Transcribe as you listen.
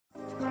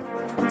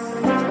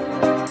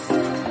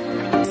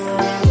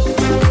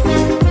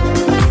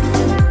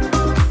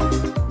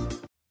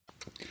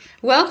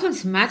Welcome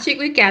to Magic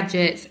with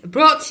Gadgets,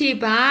 brought to you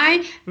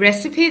by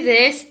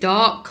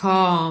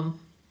RecipeThis.com.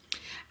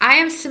 I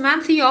am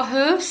Samantha, your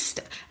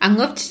host, and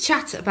love to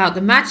chat about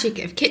the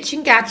magic of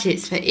kitchen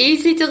gadgets for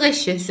easy,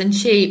 delicious and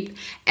cheap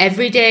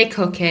everyday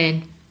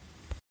cooking.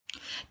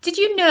 Did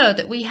you know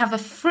that we have a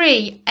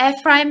free air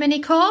fryer mini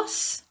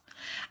course?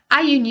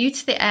 Are you new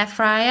to the air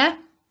fryer?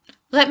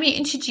 Let me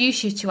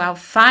introduce you to our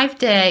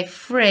 5-day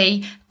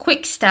free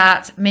quick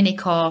start mini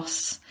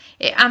course.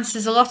 It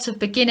answers a lot of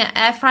beginner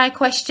air fryer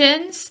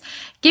questions,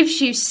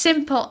 gives you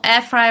simple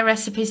air fryer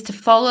recipes to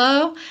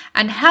follow,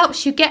 and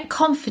helps you get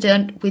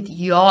confident with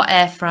your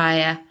air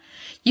fryer.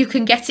 You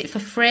can get it for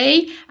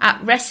free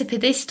at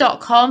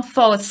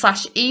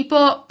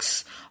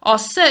recipethis.com/ebooks or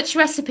search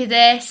Recipe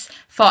This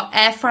for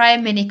air fryer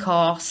mini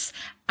course.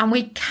 And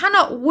we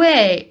cannot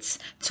wait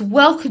to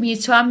welcome you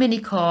to our mini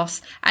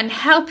course and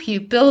help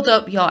you build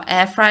up your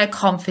air fryer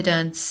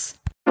confidence.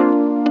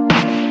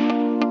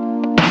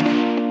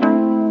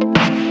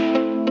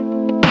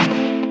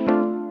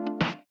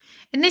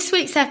 In this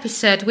week's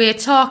episode, we are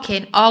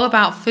talking all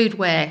about food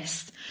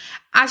waste.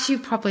 As you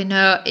probably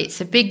know, it's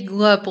a big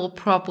global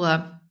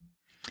problem.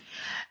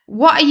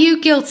 What are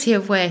you guilty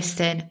of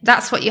wasting?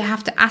 That's what you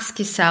have to ask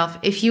yourself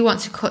if you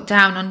want to cut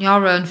down on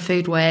your own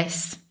food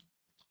waste.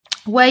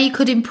 Where you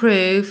could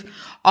improve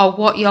or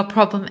what your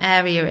problem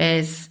area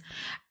is.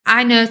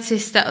 I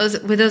noticed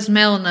that with us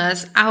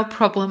milliners, our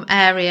problem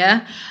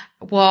area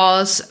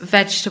was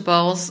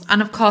vegetables and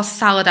of course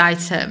salad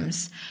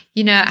items.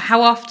 You know,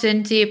 how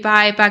often do you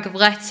buy a bag of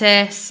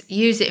lettuce,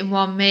 use it in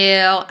one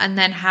meal and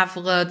then have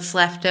loads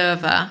left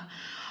over?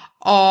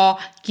 Or,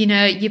 you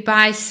know, you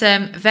buy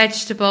some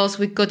vegetables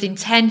with good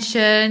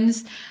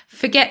intentions,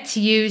 forget to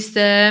use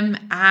them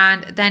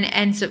and then it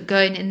ends up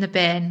going in the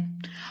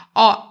bin.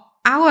 Or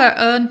our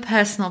own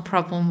personal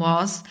problem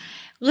was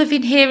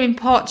living here in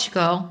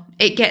Portugal.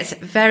 It gets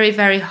very,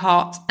 very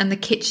hot and the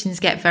kitchens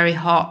get very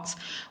hot.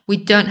 We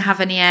don't have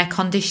any air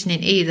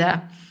conditioning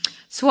either.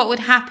 So what would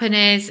happen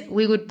is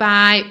we would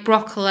buy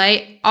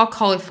broccoli or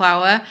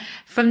cauliflower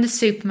from the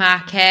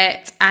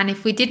supermarket, and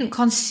if we didn't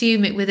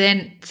consume it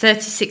within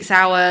 36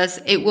 hours,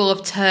 it will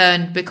have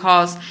turned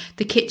because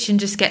the kitchen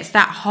just gets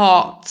that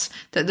hot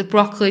that the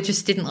broccoli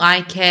just didn't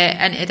like it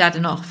and it had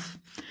enough.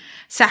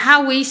 So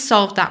how we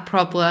solved that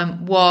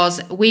problem was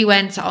we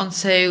went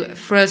onto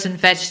frozen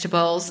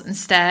vegetables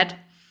instead.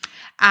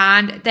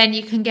 And then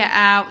you can get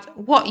out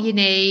what you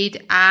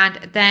need and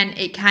then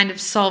it kind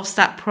of solves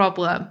that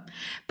problem.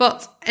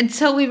 But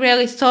until we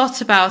really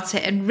thought about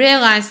it and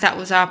realised that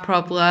was our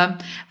problem,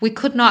 we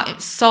could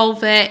not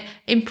solve it,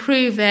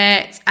 improve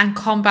it and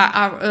combat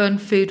our own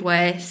food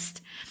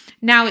waste.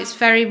 Now it's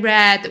very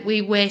rare that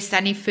we waste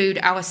any food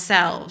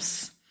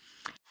ourselves.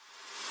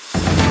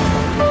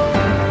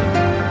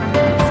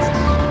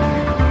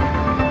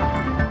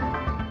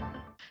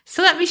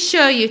 So let me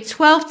show you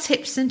 12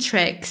 tips and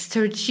tricks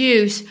to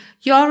reduce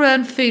your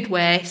own food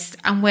waste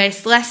and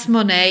waste less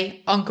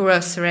money on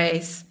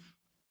groceries.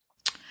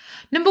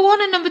 Number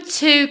 1 and number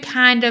 2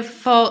 kind of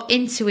fall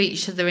into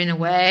each other in a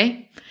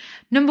way.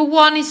 Number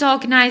 1 is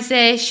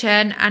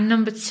organisation and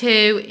number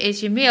 2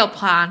 is your meal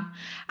plan.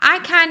 I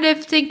kind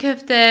of think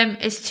of them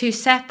as two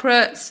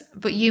separate,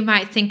 but you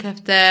might think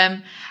of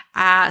them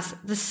as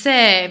the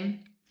same.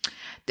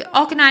 The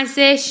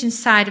organisation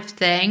side of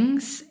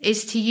things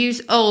is to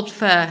use old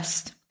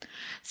first.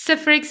 So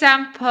for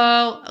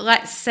example,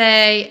 let's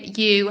say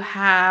you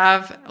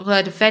have a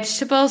load of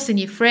vegetables in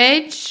your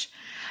fridge.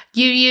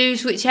 You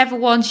use whichever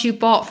ones you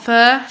bought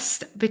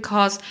first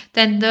because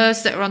then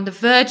those that are on the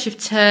verge of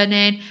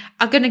turning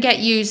are going to get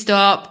used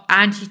up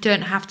and you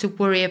don't have to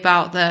worry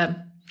about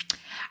them.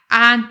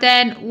 And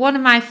then one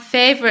of my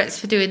favourites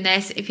for doing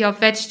this, if your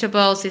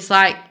vegetables is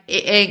like,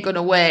 it ain't going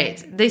to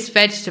wait, this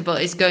vegetable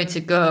is going to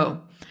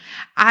go.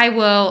 I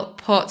will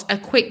put a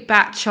quick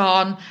batch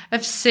on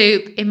of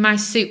soup in my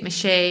soup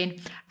machine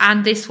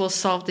and this will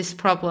solve this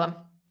problem.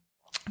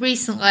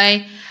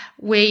 Recently,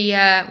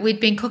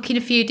 we'd been cooking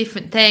a few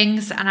different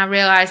things and I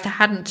realised I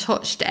hadn't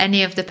touched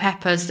any of the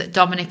peppers that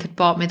Dominic had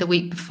bought me the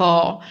week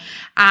before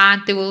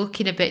and they were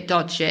looking a bit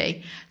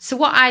dodgy. So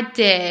what I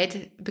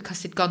did,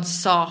 because they'd gone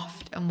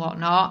soft and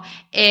whatnot,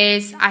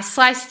 is I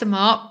sliced them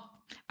up,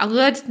 I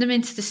loaded them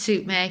into the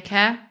soup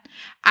maker,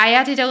 I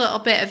added a little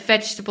bit of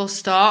vegetable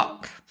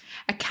stock,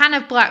 a can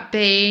of black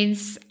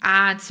beans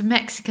and some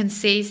Mexican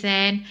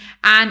seasoning,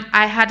 and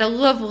I had a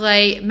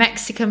lovely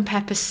Mexican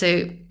pepper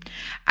soup.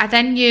 I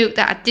then knew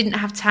that I didn't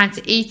have time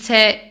to eat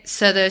it,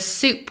 so those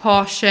soup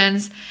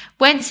portions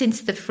went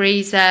into the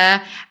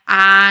freezer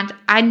and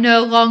I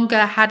no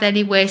longer had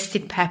any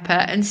wasted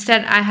pepper.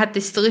 Instead, I had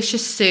this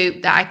delicious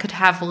soup that I could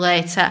have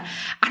later.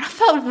 And I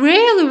felt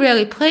really,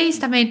 really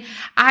pleased. I mean,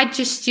 I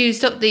just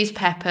used up these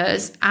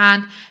peppers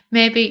and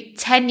maybe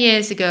 10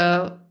 years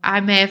ago, I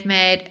may have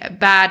made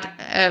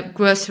bad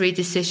grocery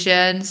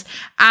decisions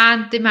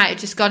and they might have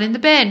just gone in the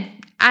bin.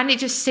 And it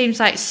just seems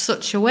like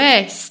such a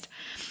waste.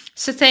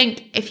 So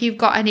think if you've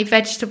got any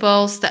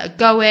vegetables that are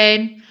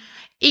going,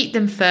 eat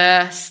them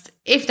first.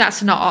 If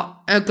that's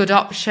not a good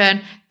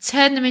option,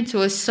 turn them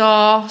into a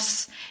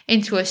sauce.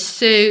 into a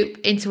soup,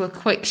 into a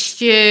quick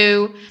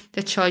stew.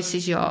 The choice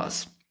is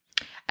yours.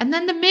 And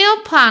then the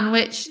meal plan,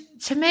 which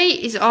to me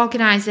is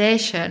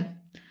organisation,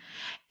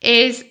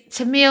 is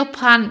to meal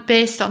plan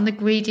based on the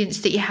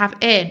ingredients that you have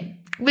in,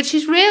 which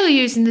is really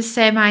using the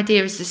same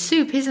idea as the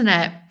soup, isn't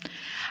it?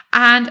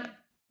 And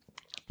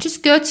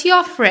just go to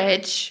your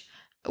fridge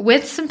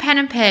with some pen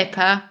and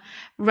paper,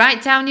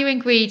 write down your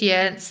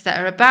ingredients that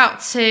are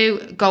about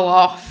to go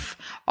off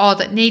or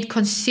that need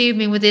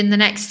consuming within the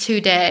next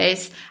 2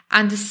 days,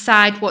 and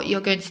decide what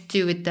you're going to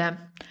do with them.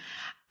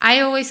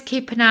 I always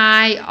keep an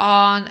eye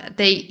on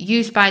the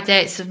use by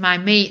dates of my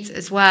meat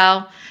as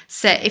well.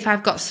 So if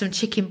I've got some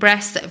chicken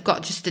breasts that have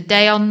got just a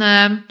day on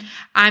them,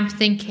 I'm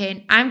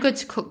thinking I'm going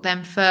to cook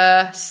them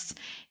first,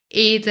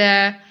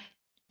 either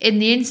in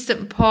the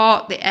Instant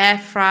Pot, the air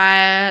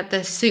fryer,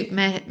 the soup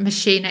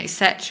machine,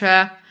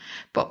 etc.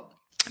 But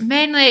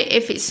mainly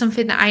if it's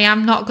something that I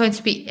am not going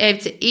to be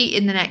able to eat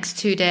in the next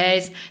 2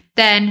 days,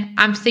 then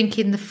I'm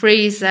thinking the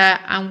freezer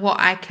and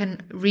what I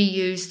can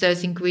reuse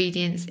those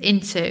ingredients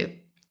into.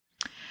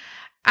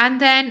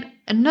 And then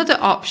another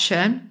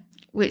option,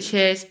 which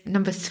is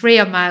number 3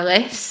 on my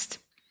list,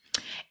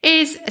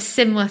 is a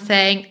similar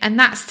thing, and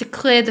that's to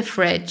clear the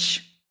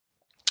fridge.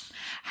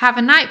 Have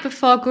a night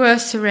before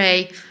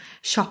grocery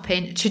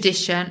shopping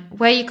tradition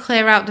where you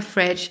clear out the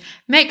fridge,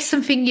 make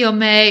something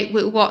yummy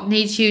with what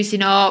needs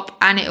using up,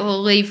 and it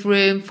will leave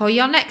room for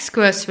your next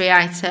grocery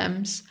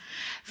items.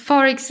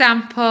 For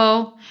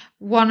example,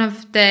 one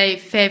of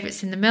the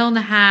favourites in the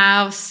Milner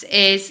house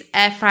is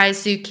air fried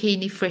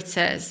zucchini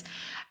fritters.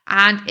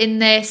 And in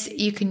this,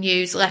 you can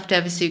use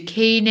leftover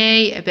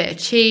zucchini, a bit of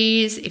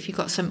cheese. If you've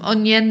got some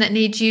onion that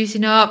needs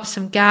using up,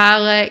 some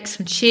garlic,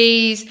 some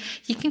cheese,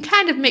 you can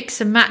kind of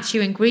mix and match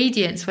your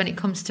ingredients when it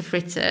comes to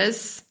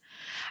fritters.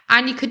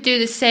 And you could do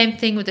the same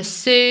thing with a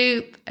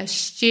soup, a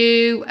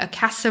stew, a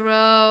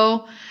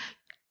casserole,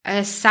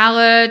 a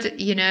salad.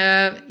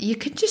 You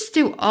could just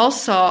do all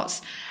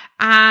sorts.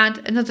 And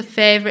another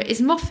favourite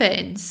is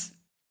muffins.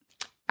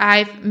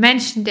 I've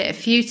mentioned it a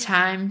few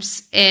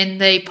times in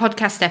the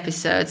podcast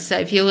episodes. So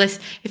if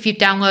you've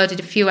downloaded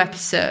a few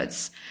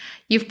episodes,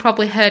 you've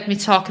probably heard me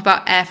talk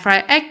about air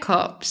fryer egg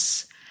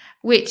cups,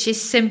 which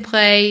is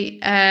simply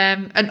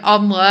an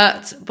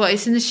omelette, but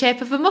it's in the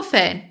shape of a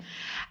muffin.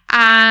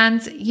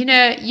 And,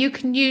 you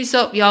can use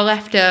up your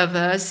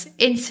leftovers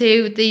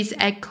into these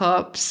egg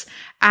cups,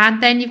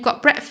 and then you've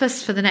got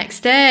breakfast for the next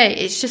day.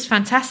 It's just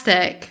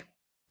fantastic.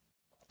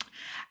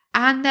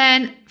 And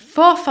then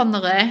 4th on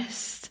the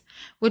list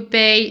would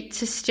be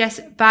to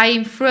suggest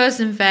buying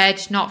frozen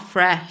veg, not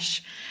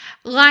fresh.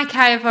 Like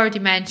I have already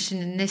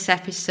mentioned in this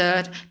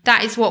episode,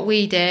 that is what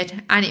we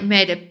did, and it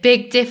made a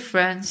big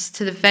difference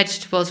to the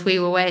vegetables we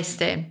were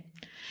wasting.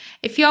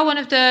 If you're one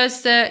of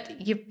those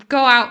that you go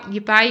out and you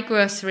buy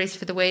groceries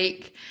for the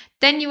week,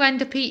 then you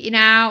end up eating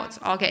out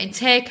or getting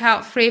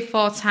takeout 3 or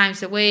 4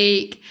 times a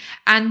week,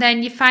 and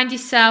then you find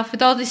yourself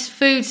with all this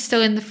food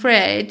still in the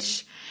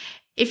fridge.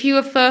 If you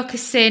were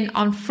focusing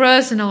on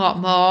frozen a lot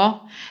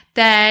more,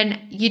 then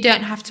you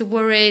don't have to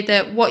worry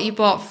that what you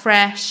bought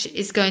fresh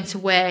is going to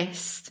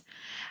waste.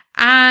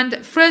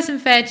 And frozen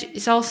veg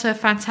is also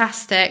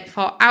fantastic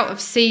for out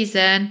of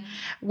season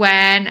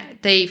when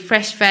the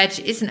fresh veg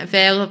isn't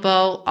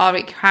available or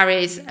it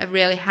carries a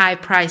really high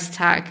price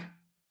tag.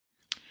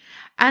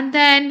 And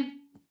then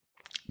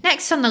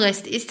next on the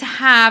list is to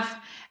have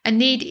a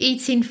need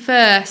eating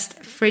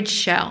first fridge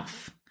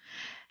shelf.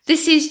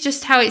 This is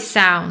just how it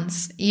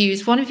sounds.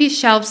 Use one of your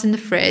shelves in the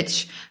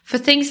fridge for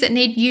things that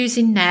need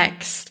using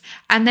next,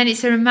 and then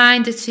it's a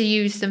reminder to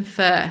use them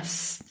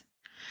first.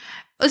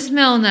 Us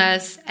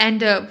Milners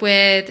end up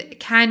with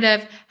kind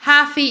of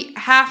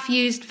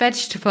half-used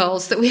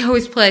vegetables that we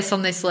always place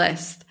on this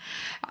list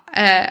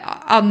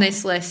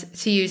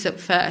to use up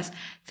first.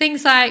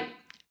 Things like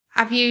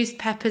I've used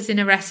peppers in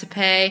a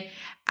recipe,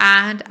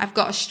 and I've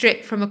got a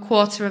strip from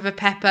 1/4 of a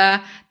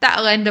pepper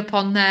that'll end up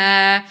on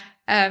there.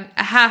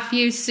 A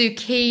half-used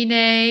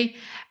zucchini,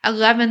 a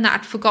lemon that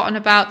I'd forgotten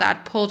about that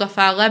I'd pulled off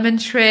our lemon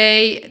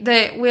tree.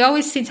 We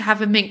always seem to have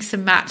a mix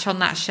and match on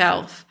that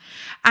shelf.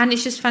 And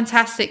it's just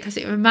fantastic because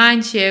it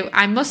reminds you,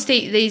 I must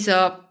eat these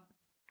up.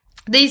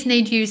 These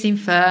need using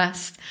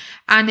first.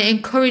 And it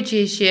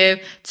encourages you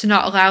to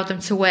not allow them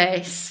to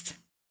waste.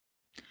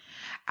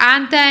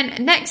 And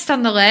then next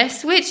on the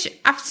list, which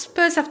I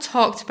suppose I've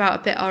talked about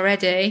a bit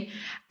already,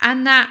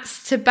 and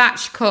that's to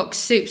batch cook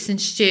soups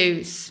and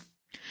stews.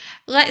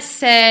 Let's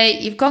say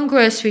you've gone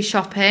grocery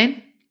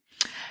shopping,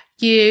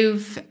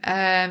 you've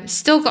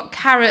still got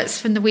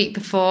carrots from the week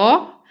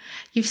before,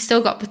 you've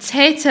still got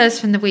potatoes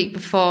from the week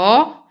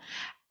before,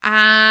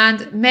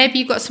 and maybe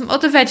you've got some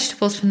other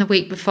vegetables from the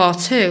week before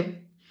too.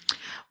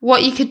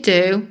 What you could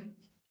do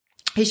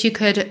is you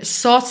could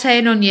saute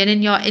an onion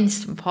in your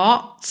Instant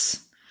Pot,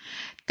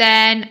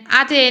 then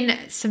add in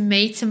some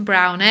meat and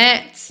brown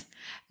it,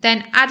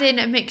 then add in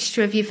a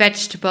mixture of your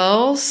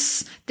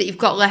vegetables that you've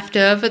got left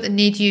over that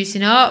need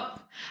using up.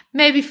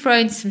 Maybe throw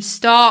in some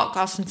stock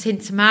or some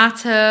tinned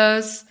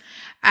tomatoes.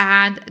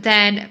 and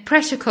then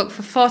pressure cook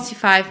for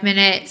 45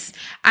 minutes,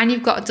 and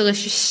you've got a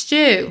delicious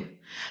stew.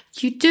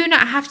 You do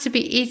not have to be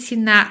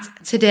eating that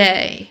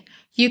today.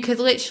 You could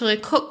literally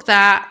cook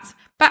that,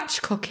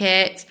 batch cook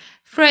it,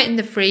 throw it in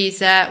the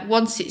freezer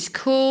once it's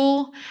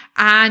cool,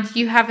 and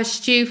you have a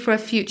stew for a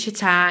future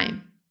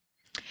time.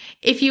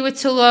 If you were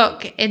to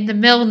look in the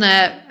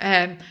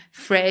Milner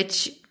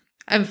fridge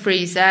and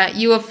freezer,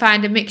 you will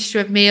find a mixture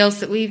of meals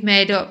that we've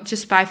made up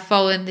just by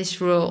following this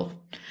rule.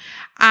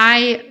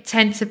 I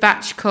tend to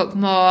batch cook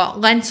more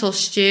lentil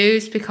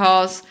stews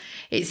because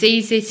it's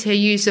easy to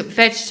use up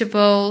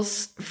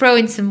vegetables, throw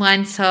in some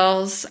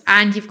lentils,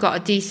 and you've got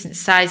a decent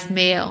sized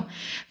meal.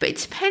 But it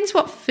depends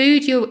what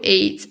food you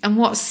eat and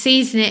what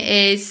season it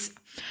is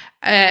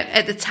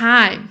at the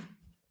time.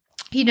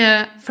 You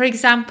know, for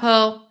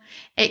example,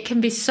 it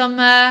can be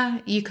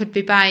summer. You could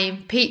be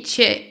buying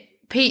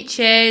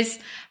peaches,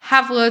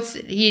 have loads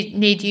that you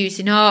need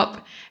using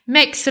up,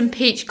 make some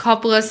peach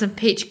cobblers and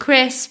peach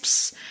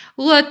crisps,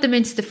 load them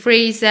into the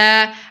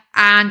freezer,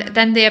 and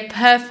then they are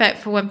perfect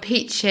for when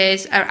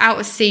peaches are out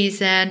of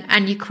season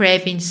and you're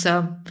craving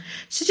some.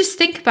 So just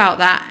think about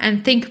that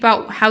and think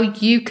about how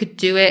you could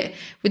do it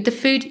with the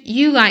food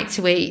you like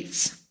to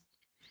eat.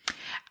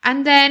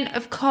 And then,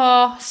 of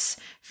course,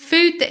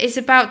 food that is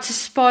about to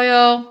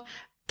spoil,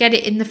 get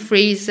it in the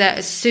freezer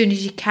as soon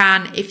as you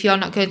can if you're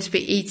not going to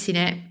be eating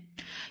it.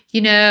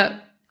 You know,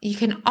 you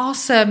can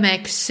also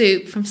make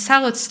soup from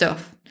salad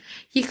stuff.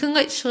 You can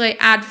literally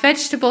add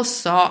vegetable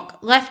stock,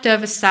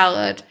 leftover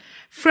salad,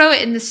 throw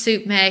it in the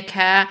soup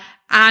maker,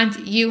 and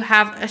you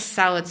have a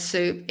salad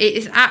soup. It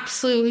is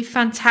absolutely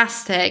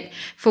fantastic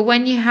for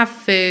when you have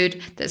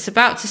food that's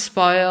about to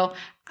spoil,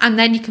 and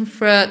then you can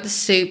throw the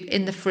soup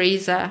in the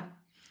freezer.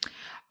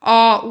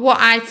 Or what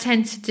I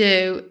tend to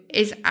do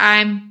is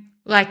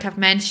like I've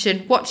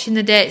mentioned, watching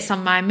the dates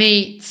on my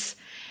meats.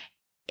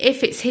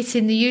 If it's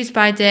hitting the use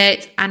by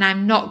date and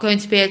I'm not going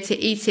to be able to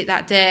eat it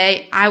that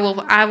day, I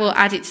will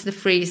add it to the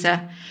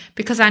freezer,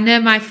 because I know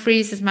my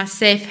freezer is my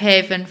safe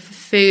haven for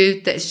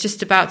food that's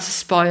just about to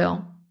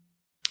spoil.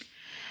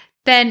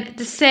 Then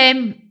the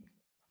same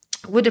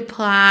would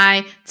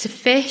apply to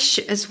fish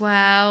as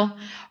well,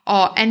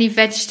 or any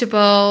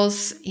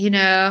vegetables. You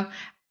know,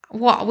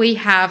 what we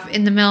have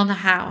in the Milner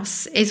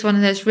house is one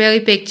of those really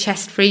big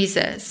chest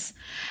freezers.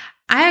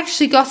 I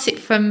actually got it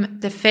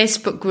from the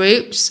Facebook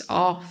groups,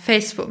 or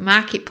Facebook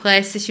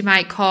marketplace as you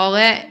might call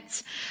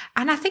it.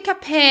 And I think I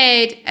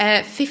paid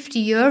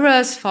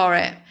 €50 for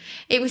it.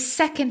 It was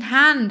second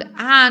hand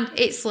and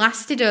it's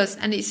lasted us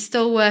and it's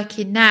still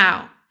working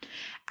now.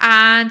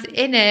 And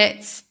in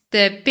it,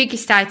 the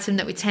biggest item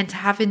that we tend to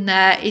have in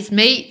there is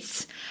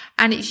meat.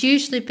 And it's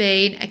usually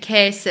been a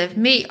case of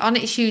meat on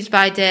its use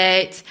by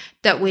date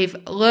that we've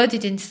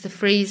loaded into the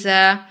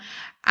freezer,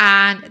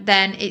 and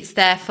then it's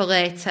there for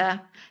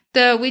later.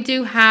 Though we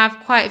do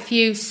have quite a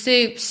few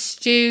soups,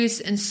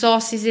 stews and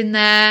sauces in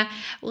there,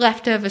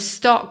 leftover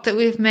stock that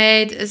we've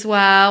made as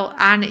well.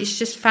 And it's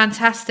just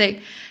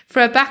fantastic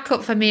for a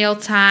backup for meal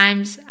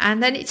times.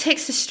 And then it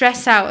takes the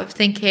stress out of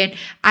thinking,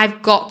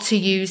 I've got to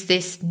use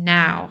this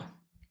now.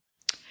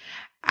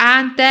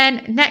 And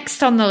then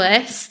next on the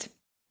list,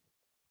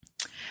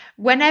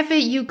 whenever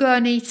you go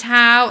and eat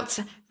out,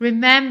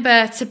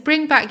 remember to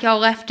bring back your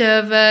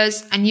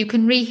leftovers and you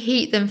can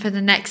reheat them for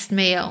the next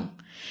meal.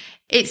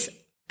 It's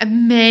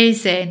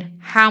amazing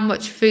how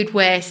much food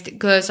waste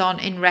goes on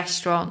in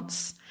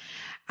restaurants.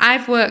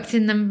 I've worked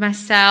in them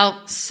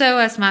myself, so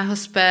has my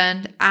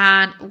husband,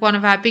 and one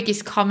of our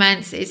biggest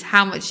comments is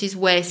how much is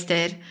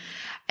wasted.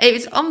 It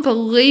was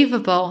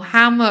unbelievable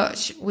how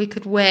much we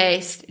could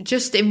waste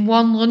just in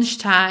one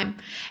lunchtime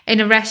in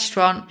a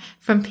restaurant,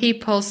 from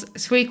people's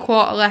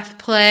 3/4 left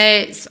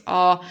plates,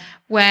 or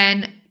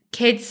when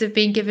kids have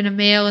been given a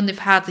meal and they've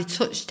hardly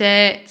touched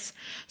it.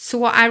 So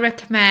what I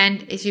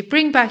recommend is you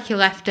bring back your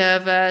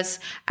leftovers,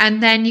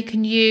 and then you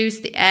can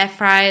use the air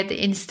fryer,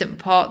 the Instant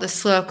Pot, the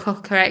slow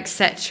cooker,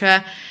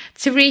 etc.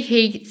 to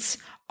reheat,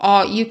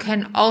 or you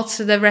can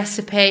alter the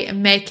recipe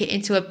and make it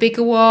into a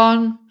bigger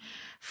one.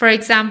 For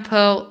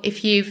example,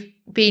 if you've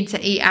been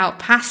to eat out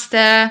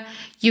pasta,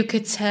 you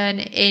could turn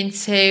it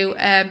into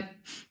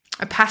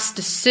a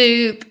pasta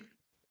soup,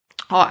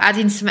 or add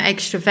in some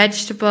extra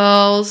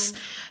vegetables.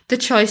 The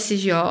choice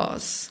is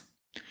yours.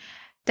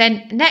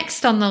 Then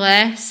next on the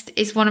list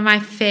is one of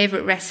my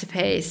favourite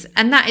recipes,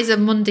 and that is a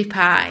Monday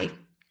pie.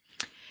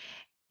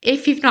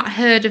 If you've not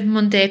heard of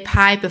Monday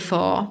pie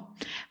before,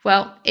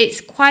 well,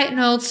 it's quite an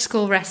old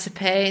school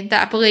recipe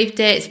that I believe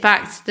dates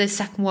back to the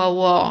Second World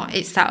War.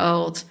 It's that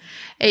old.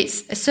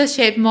 It's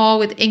associated more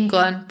with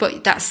England,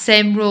 but that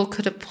same rule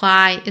could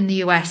apply in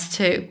the US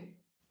too.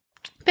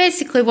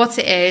 Basically what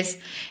it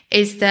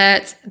is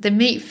that the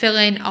meat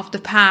filling of the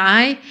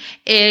pie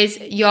is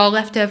your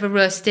leftover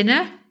roast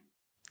dinner.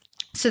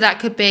 So that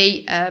could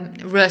be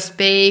roast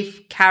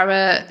beef,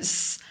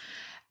 carrots,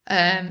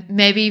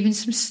 maybe even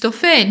some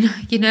stuffing.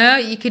 You know,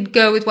 you could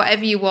go with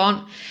whatever you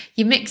want.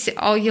 You mix it,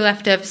 all your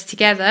leftovers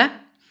together,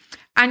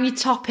 and you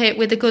top it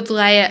with a good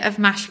layer of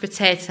mashed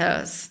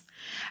potatoes.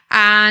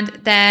 And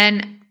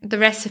then the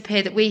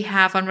recipe that we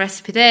have on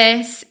Recipe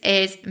This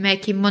is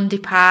making Monday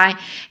pie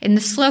in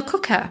the slow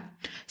cooker.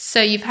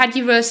 So you've had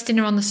your roast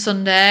dinner on the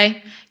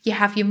Sunday, you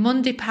have your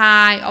Monday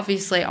pie,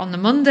 obviously, on the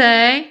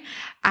Monday.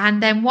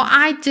 And then what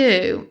I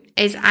do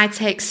is I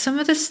take some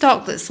of the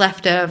stock that's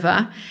left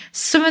over,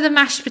 some of the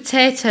mashed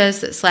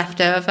potatoes that's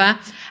left over,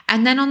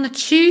 and then on the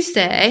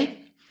Tuesday,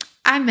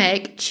 I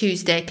make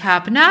Tuesday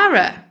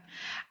carbonara.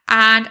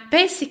 And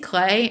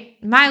basically,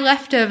 my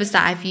leftovers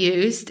that I've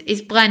used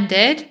is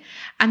blended,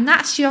 and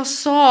that's your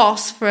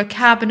sauce for a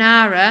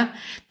carbonara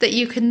that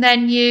you can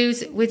then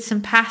use with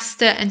some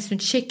pasta and some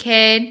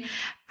chicken.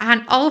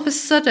 And all of a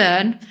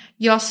sudden,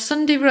 your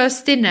Sunday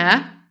roast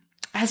dinner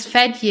has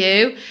fed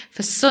you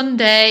for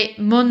Sunday,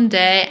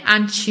 Monday,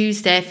 and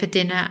Tuesday for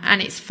dinner.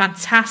 And it's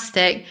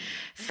fantastic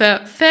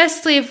for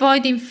firstly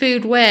avoiding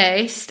food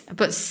waste,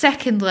 but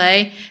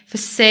secondly for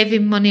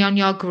saving money on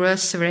your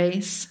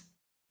groceries.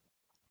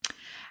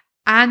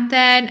 And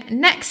then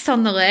next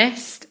on the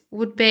list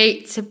would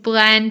be to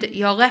blend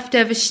your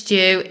leftover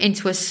stew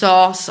into a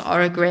sauce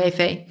or a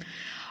gravy.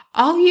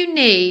 All you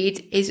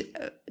need is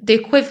the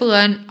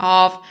equivalent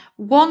of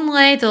 1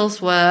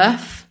 ladle's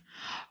worth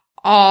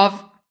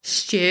of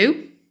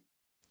stew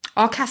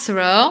or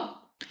casserole,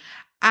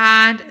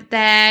 and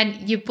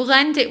then you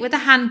blend it with a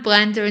hand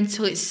blender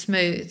until it's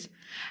smooth.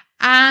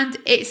 And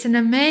it's an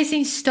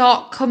amazing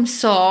stock cum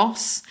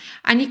sauce,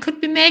 and you could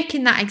be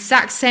making that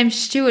exact same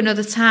stew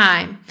another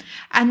time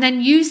and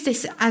then use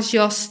this as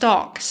your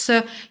stock,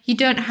 so you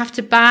don't have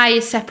to buy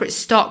a separate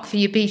stock for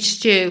your beef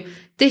stew.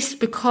 This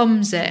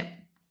becomes it.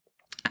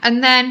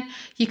 And then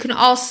you can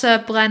also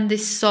blend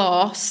this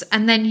sauce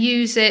and then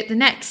use it the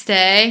next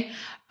day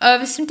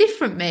over some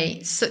different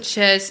meats, such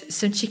as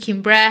some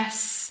chicken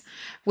breasts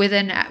with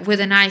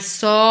a nice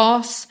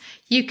sauce.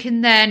 You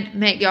can then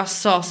make your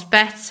sauce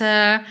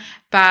better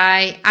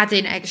by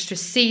adding extra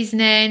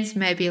seasonings,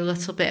 maybe a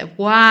little bit of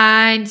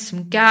wine,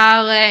 some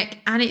garlic,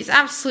 and it's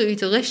absolutely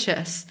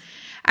delicious.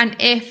 And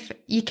if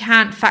you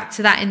can't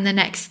factor that in the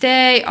next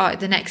day or at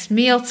the next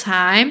meal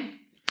time,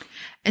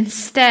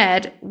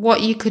 instead,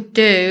 what you could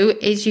do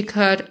is you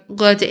could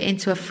load it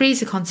into a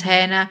freezer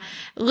container,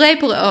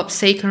 label it up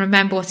so you can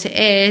remember what it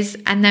is,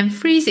 and then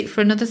freeze it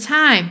for another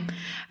time.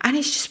 And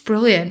it's just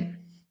brilliant.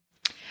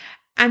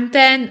 And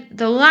then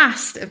the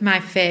last of my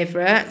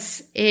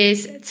favourites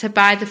is to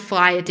buy the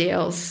flyer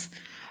deals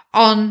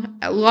on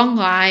long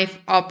life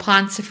or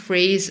plan to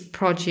freeze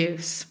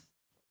produce.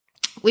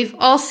 We've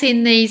all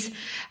seen these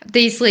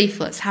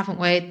leaflets, haven't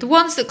we? The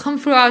ones that come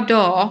through our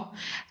door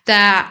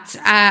that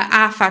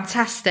are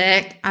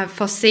fantastic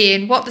for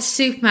seeing what the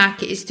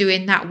supermarket is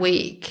doing that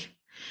week.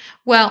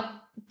 Well,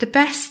 the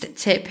best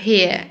tip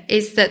here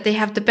is that they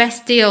have the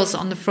best deals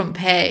on the front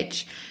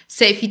page.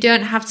 So if you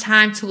don't have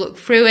time to look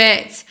through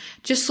it,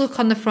 just look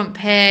on the front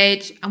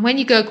page, and when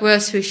you go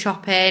grocery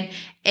shopping,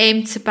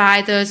 aim to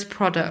buy those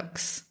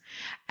products.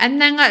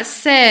 And then let's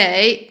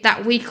say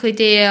that weekly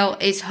deal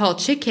is whole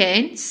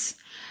chickens.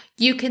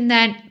 You can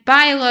then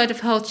buy a load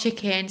of whole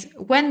chickens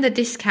when they're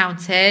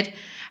discounted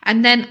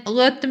and then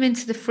load them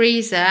into the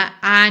freezer,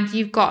 and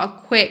you've got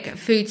a quick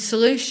food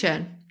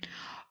solution.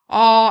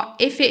 Or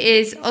if it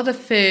is other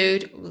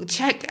food,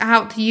 check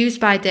out the use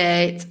by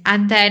date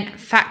and then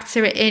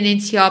factor it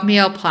into your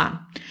meal plan.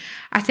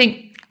 I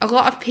think a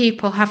lot of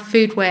people have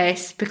food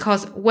waste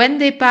because when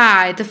they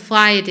buy the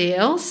flyer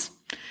deals,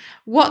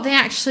 what they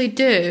actually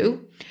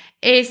do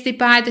is they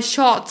buy the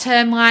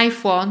short-term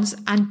life ones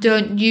and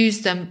don't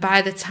use them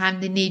by the time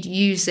they need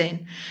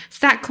using.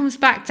 So that comes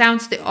back down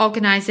to the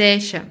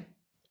organisation.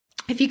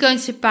 If you're going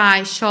to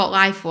buy short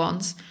life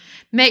ones,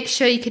 make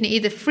sure you can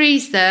either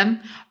freeze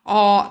them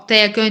or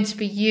they are going to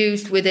be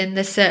used within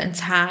the certain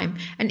time.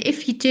 And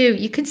if you do,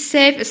 you can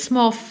save a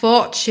small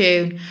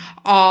fortune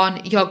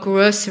on your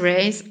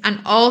groceries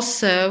and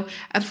also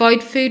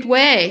avoid food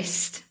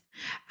waste.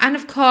 And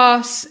of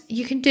course,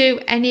 you can do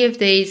any of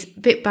these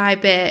bit by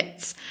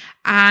bit,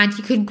 and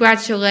you can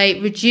gradually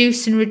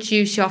reduce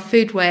your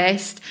food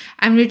waste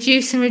and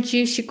reduce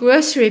your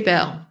grocery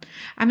bill.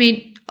 I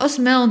mean, us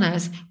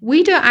milliners,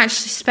 we don't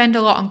actually spend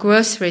a lot on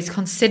groceries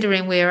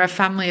considering we are a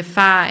family of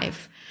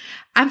 5.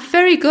 I'm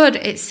very good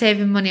at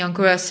saving money on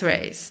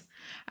groceries.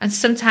 And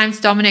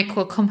sometimes Dominic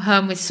will come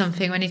home with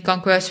something when he's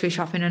gone grocery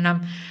shopping and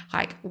I'm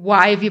like,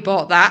 why have you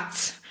bought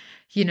that?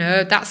 You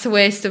know, that's a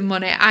waste of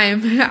money.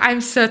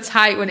 I'm so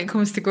tight when it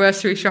comes to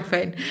grocery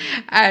shopping.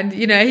 And,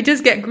 you know, he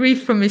does get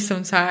grief from me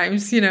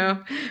sometimes, you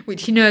know,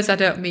 which he knows I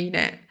don't mean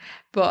it.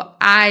 But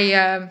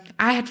I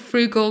had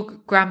frugal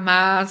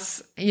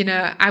grandmas, you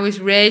know, I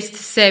was raised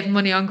to save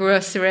money on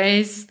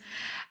groceries.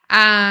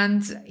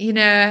 And, you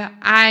know,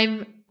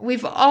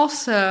 we've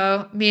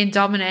also, me and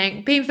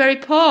Dominic, been very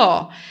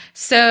poor.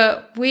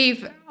 So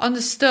we've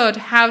understood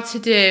how to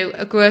do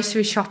a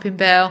grocery shopping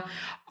bill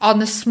on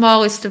the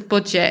smallest of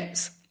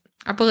budgets.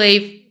 I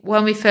believe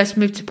when we first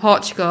moved to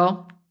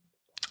Portugal,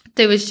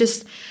 there was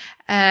just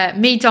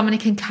me,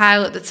 Dominic and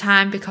Kyle at the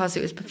time because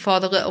it was before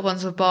the little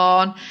ones were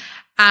born.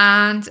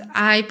 And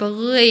I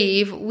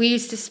believe we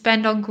used to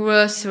spend on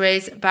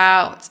groceries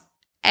about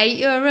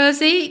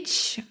 €8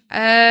 each.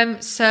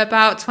 So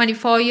about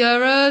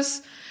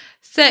 €24.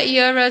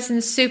 €30 in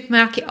the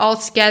supermarket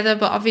altogether,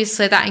 but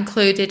obviously that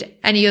included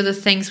any other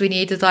things we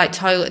needed like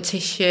toilet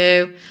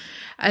tissue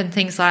and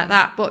things like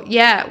that. But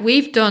yeah,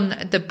 we've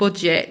done the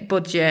budget.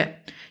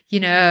 You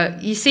know,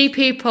 you see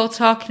people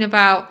talking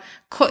about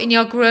cutting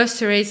your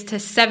groceries to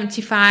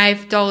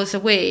 $75 a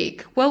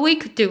week. Well, we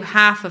could do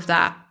half of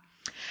that.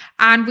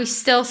 And we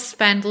still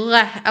spend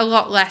a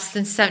lot less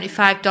than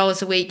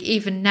 $75 a week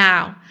even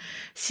now.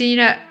 So, you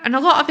know, and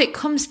a lot of it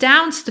comes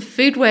down to the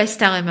food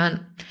waste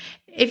element.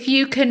 If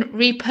you can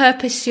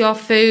repurpose your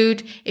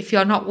food, if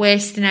you're not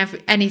wasting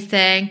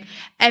anything,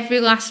 every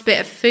last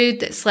bit of food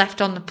that's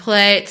left on the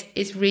plate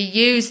is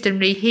reused and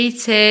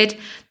reheated,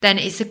 then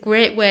it's a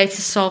great way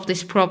to solve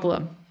this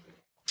problem.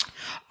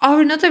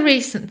 Or another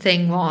recent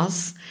thing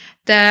was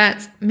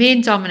that me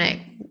and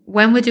Dominic,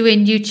 when we're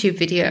doing YouTube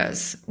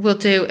videos, we'll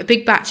do a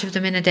big batch of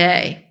them in a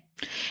day.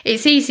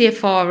 It's easier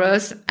for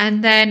us,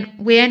 and then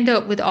we end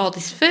up with all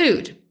this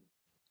food.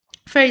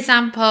 For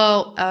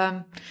example,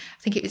 I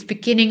think it was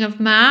beginning of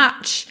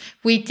March,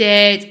 we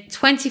did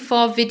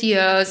 24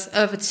 videos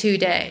over 2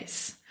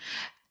 days.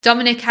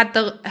 Dominic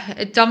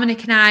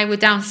and I were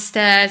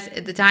downstairs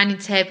at the dining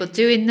table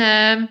doing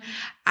them,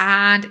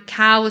 and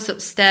Carl was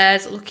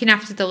upstairs looking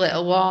after the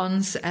little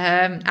ones.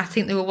 I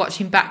think they were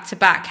watching back to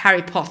back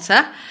Harry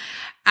Potter.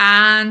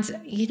 And,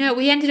 you know,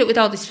 we ended up with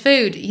all this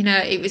food. You know,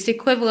 it was the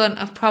equivalent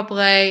of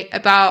probably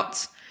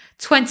about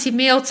 20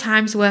 meal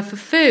times worth of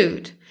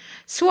food.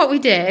 So what we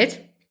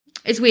did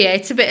is we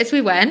ate a bit as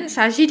we went,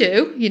 as you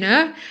do, you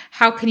know.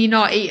 How can you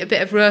not eat a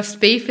bit of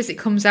roast beef as it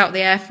comes out the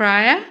air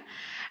fryer?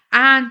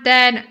 And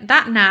then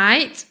that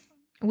night,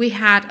 we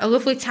had a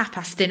lovely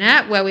tapas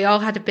dinner where we all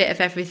had a bit of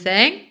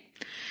everything.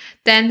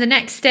 Then the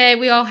next day,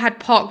 we all had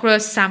pork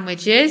roast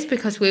sandwiches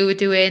because we were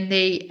doing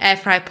the air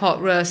fry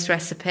pork roast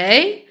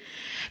recipe.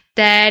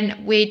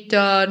 Then we'd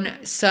done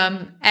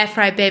some air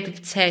fry baby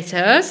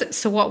potatoes.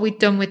 So what we'd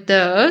done with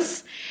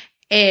those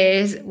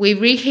is we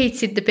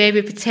reheated the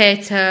baby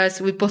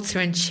potatoes with butter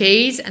and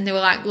cheese, and they were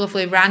like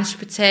lovely ranch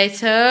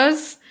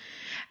potatoes.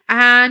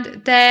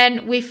 And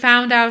then we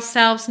found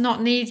ourselves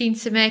not needing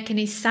to make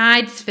any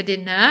sides for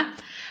dinner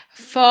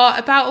for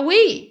about a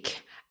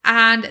week.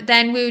 And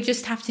then we were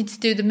just having to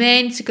do the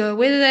main to go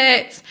with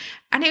it.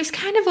 And it was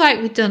kind of like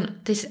we'd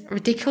done this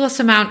ridiculous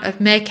amount of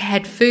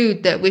make-ahead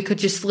food that we could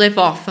just live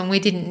off, and we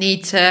didn't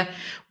need to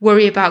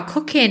worry about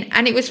cooking.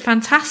 And it was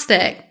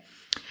fantastic.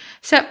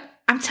 So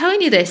I'm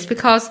telling you this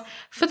because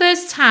for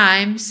those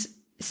times,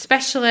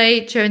 especially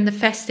during the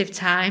festive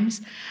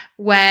times,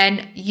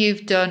 when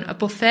you've done a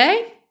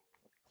buffet,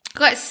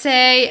 let's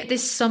say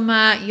this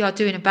summer you're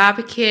doing a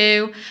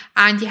barbecue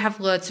and you have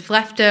loads of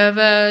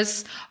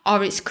leftovers,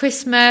 or it's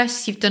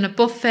Christmas, you've done a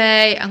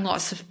buffet and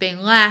lots have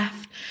been left,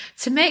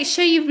 to make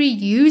sure you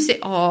reuse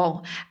it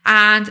all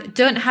and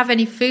don't have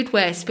any food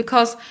waste,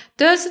 because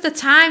those are the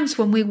times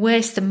when we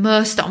waste the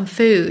most on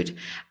food,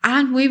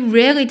 and we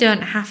really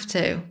don't have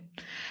to.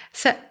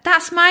 So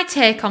that's my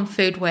take on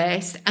food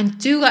waste, and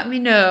do let me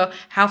know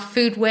how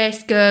food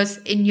waste goes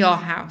in your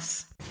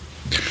house.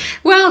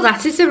 Well,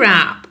 that is a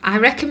wrap. I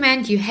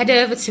recommend you head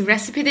over to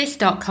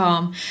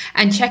recipethis.com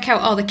and check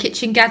out all the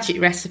kitchen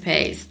gadget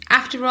recipes.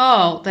 After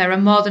all, there are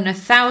more than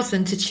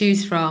 1,000 to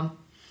choose from.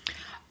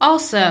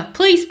 Also,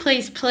 please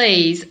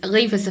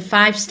leave us a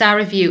 5-star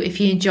review if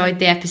you enjoyed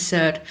the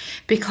episode,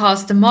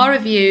 because the more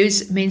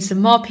reviews means the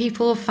more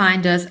people will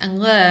find us and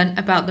learn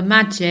about the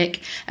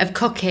magic of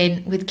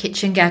cooking with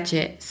kitchen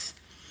gadgets.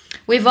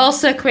 We've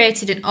also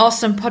created an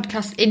awesome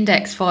podcast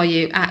index for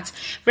you at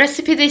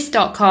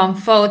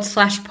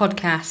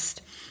recipethis.com/podcast.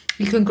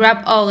 You can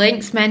grab all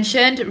links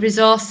mentioned,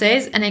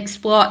 resources, and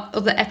explore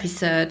other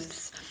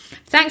episodes.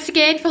 Thanks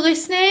again for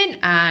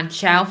listening, and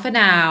ciao for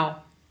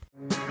now.